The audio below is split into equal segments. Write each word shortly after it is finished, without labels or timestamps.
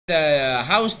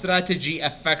How strategy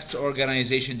affects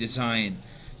organization design.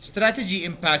 Strategy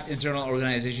impact internal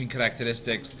organization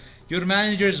characteristics. Your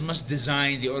managers must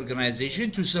design the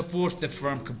organization to support the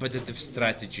firm competitive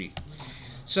strategy.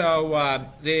 So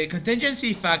the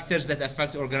contingency factors that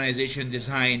affect organization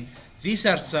design, these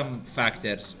are some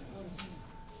factors.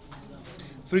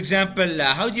 For example,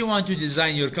 how do you want to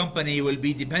design your company will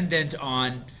be dependent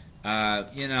on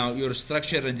your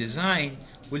structure and design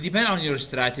will depend on your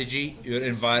strategy, your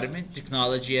environment,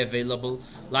 technology available,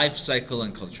 life cycle,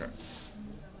 and culture.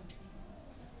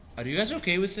 Are you guys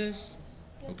okay with this?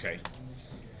 Okay.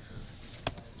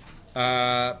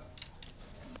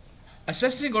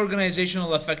 Assessing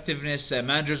organizational effectiveness,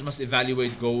 managers must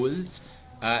evaluate goals.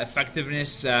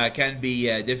 Effectiveness can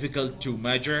be difficult to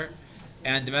measure,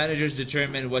 and managers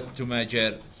determine what to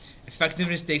measure.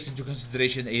 Effectiveness takes into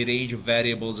consideration a range of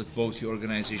variables at both the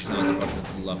organizational and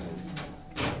departmental levels.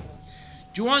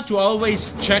 Do you want to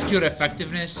always check your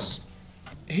effectiveness?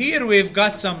 Here we've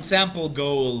got some sample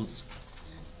goals.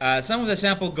 Some of the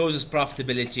sample goals is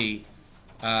profitability.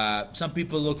 Some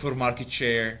people look for market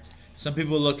share. Some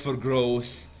people look for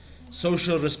growth,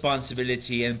 social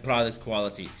responsibility, and product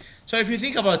quality. So if you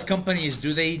think about companies,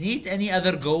 do they need any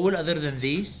other goal other than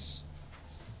these?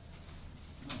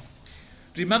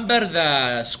 Remember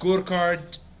the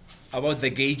scorecard about the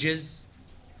gauges?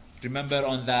 Remember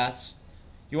on that?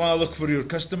 You want to look for your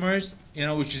customers,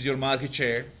 which is your market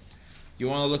share. You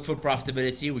want to look for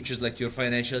profitability, which is like your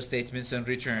financial statements and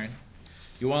return.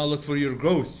 You want to look for your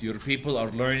growth. Your people are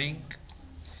learning.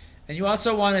 And you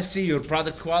also want to see your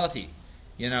product quality.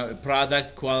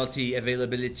 Product quality,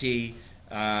 availability.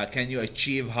 Can you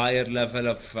achieve higher level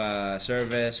of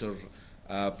service or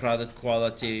product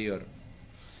quality?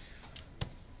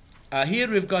 Here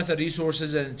we've got the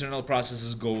resources and internal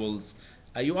processes goals.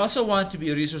 You also want to be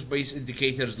resource-based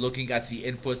indicators looking at the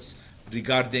inputs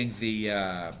regarding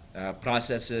the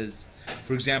processes.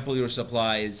 For example, your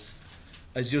supplies.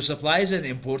 Is your supplies an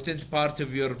important part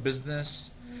of your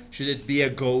business? Should it be a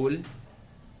goal?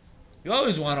 You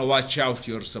always want to watch out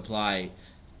your supply.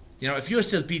 If you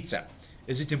sell pizza,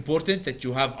 is it important that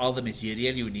you have all the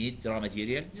material you need, the raw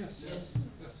material? Yes.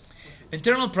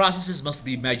 Internal processes must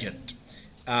be measured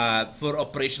for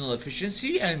operational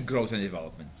efficiency and growth and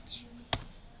development.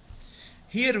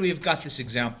 Here we've got this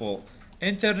example.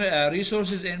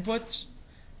 Resources input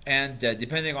and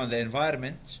depending on the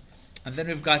environment. And then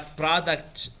we've got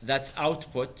product that's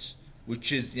output,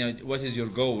 which is what is your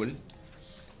goal.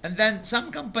 And then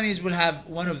some companies will have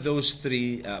one of those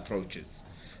three approaches.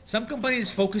 Some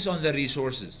companies focus on the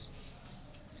resources.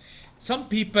 Some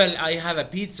people, I have a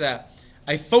pizza,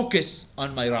 I focus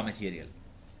on my raw material.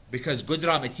 Because good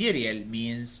raw material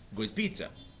means good pizza.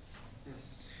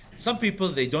 Some people,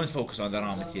 they don't focus on the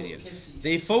raw material.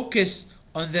 They focus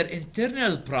on their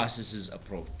internal processes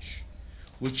approach,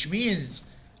 which means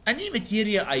any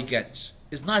material I get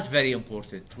is not very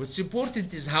important. What's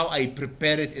important is how I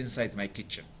prepare it inside my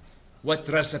kitchen, what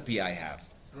recipe I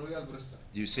have.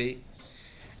 Do you see?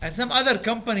 And some other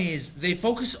companies, they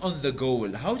focus on the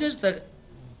goal. How does the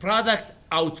product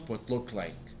output look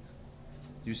like?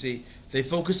 Do you see? They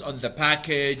focus on the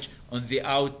package, on the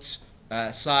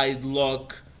outside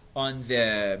look, on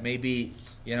the maybe,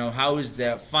 how is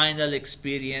the final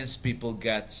experience people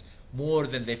get, more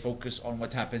than they focus on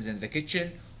what happens in the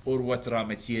kitchen or what raw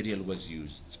material was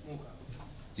used.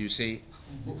 Do you see?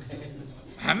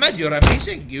 Muhammad, you're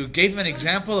amazing. You gave an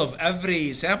example of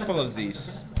every sample of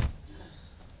these.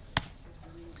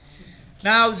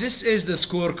 Now, this is the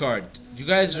scorecard. Do you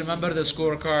guys remember the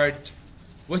scorecard?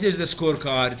 What is the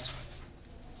scorecard?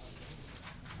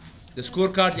 The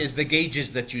scorecard is the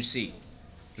gauges that you see.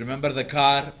 Remember the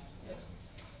car?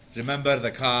 Remember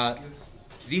the car?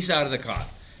 These are the car.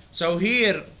 So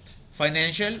here,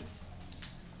 financial.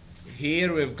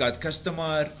 Here we've got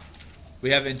customer.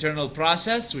 We have internal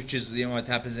process, which is what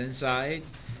happens inside.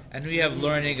 And we have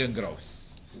learning and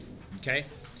growth. Okay?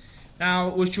 Now,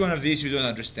 which one of these you don't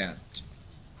understand?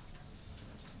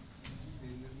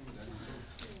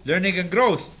 Learning and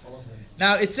growth.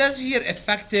 Now, it says here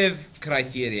effectiveness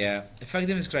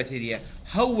criteria.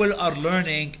 How well are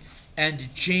learning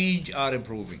and change are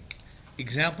improving?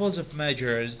 Examples of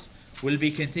measures will be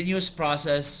continuous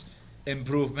process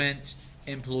improvement,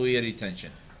 employee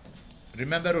retention.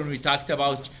 Remember when we talked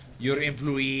about your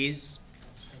employees?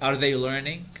 Are they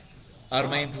learning? Are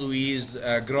my employees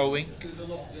growing?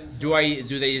 Do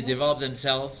they develop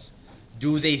themselves?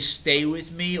 Do they stay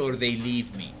with me or they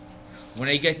leave me? When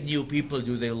I get new people,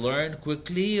 do they learn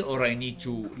quickly or I need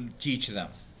to teach them?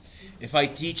 If I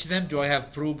teach them, do I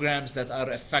have programs that are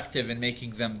effective in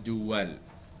making them do well?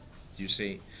 Do you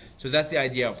see? So that's the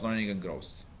idea of learning and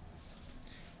growth.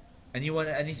 Anyone?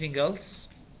 Anything else?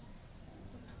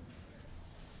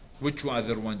 Which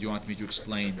other one do you want me to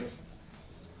explain?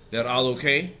 They're all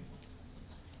okay?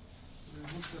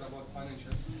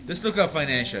 Let's look at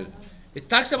financial. It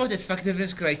talks about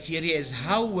effectiveness criteria is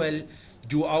how well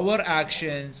do our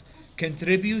actions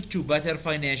contribute to better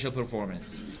financial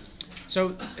performance.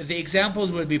 So the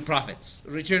examples will be profits,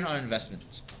 return on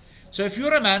investment. So if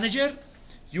you're a manager,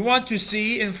 you want to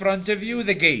see in front of you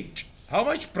the gauge. How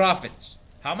much profit?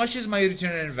 How much is my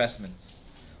return on investment?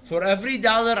 For every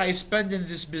dollar I spend in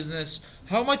this business,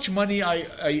 how much money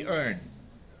I earn?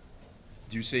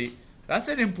 Do you see? That's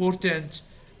an important,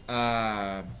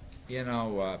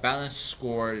 balance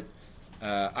score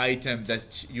item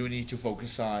that you need to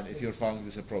focus on if you're following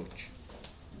this approach.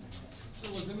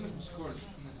 So what's the minimum score?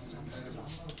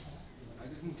 I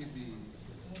didn't get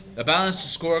the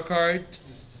balanced scorecard.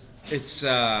 It's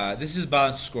this is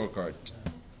balanced scorecard.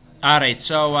 All right,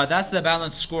 so that's the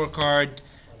balanced scorecard.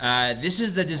 This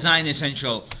is the design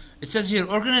essential. It says here,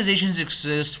 organizations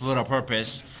exist for a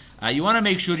purpose. You want to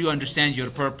make sure you understand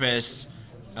your purpose.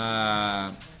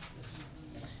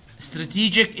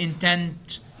 Strategic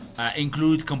intent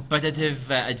include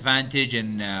competitive advantage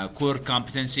and core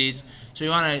competencies. So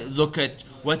you want to look at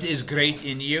what is great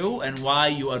in you and why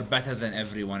you are better than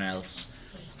everyone else.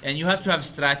 And you have to have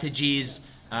strategies.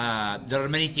 There are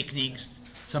many techniques.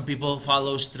 Some people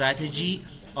follow strategy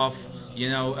of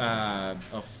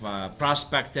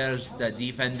prospectors, the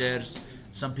defenders.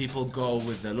 Some people go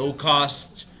with the low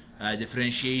cost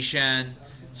differentiation.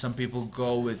 Some people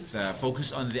go with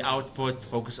focus on the output,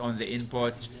 focus on the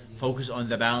input, focus on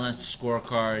the balanced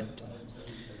scorecard.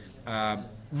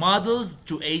 Models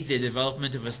to aid the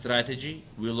development of a strategy.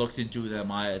 We looked into the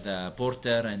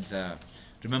Porter and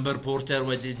remember Porter,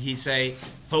 what did he say?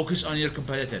 Focus on your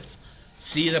competitors.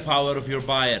 See the power of your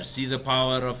buyer. See the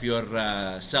power of your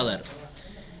seller.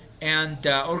 And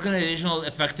organizational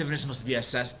effectiveness must be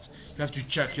assessed. You have to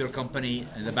check your company,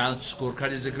 and the balanced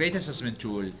scorecard is a great assessment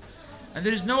tool. And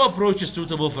there is no approach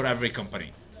suitable for every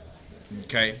company.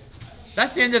 Okay?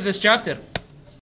 That's the end of this chapter.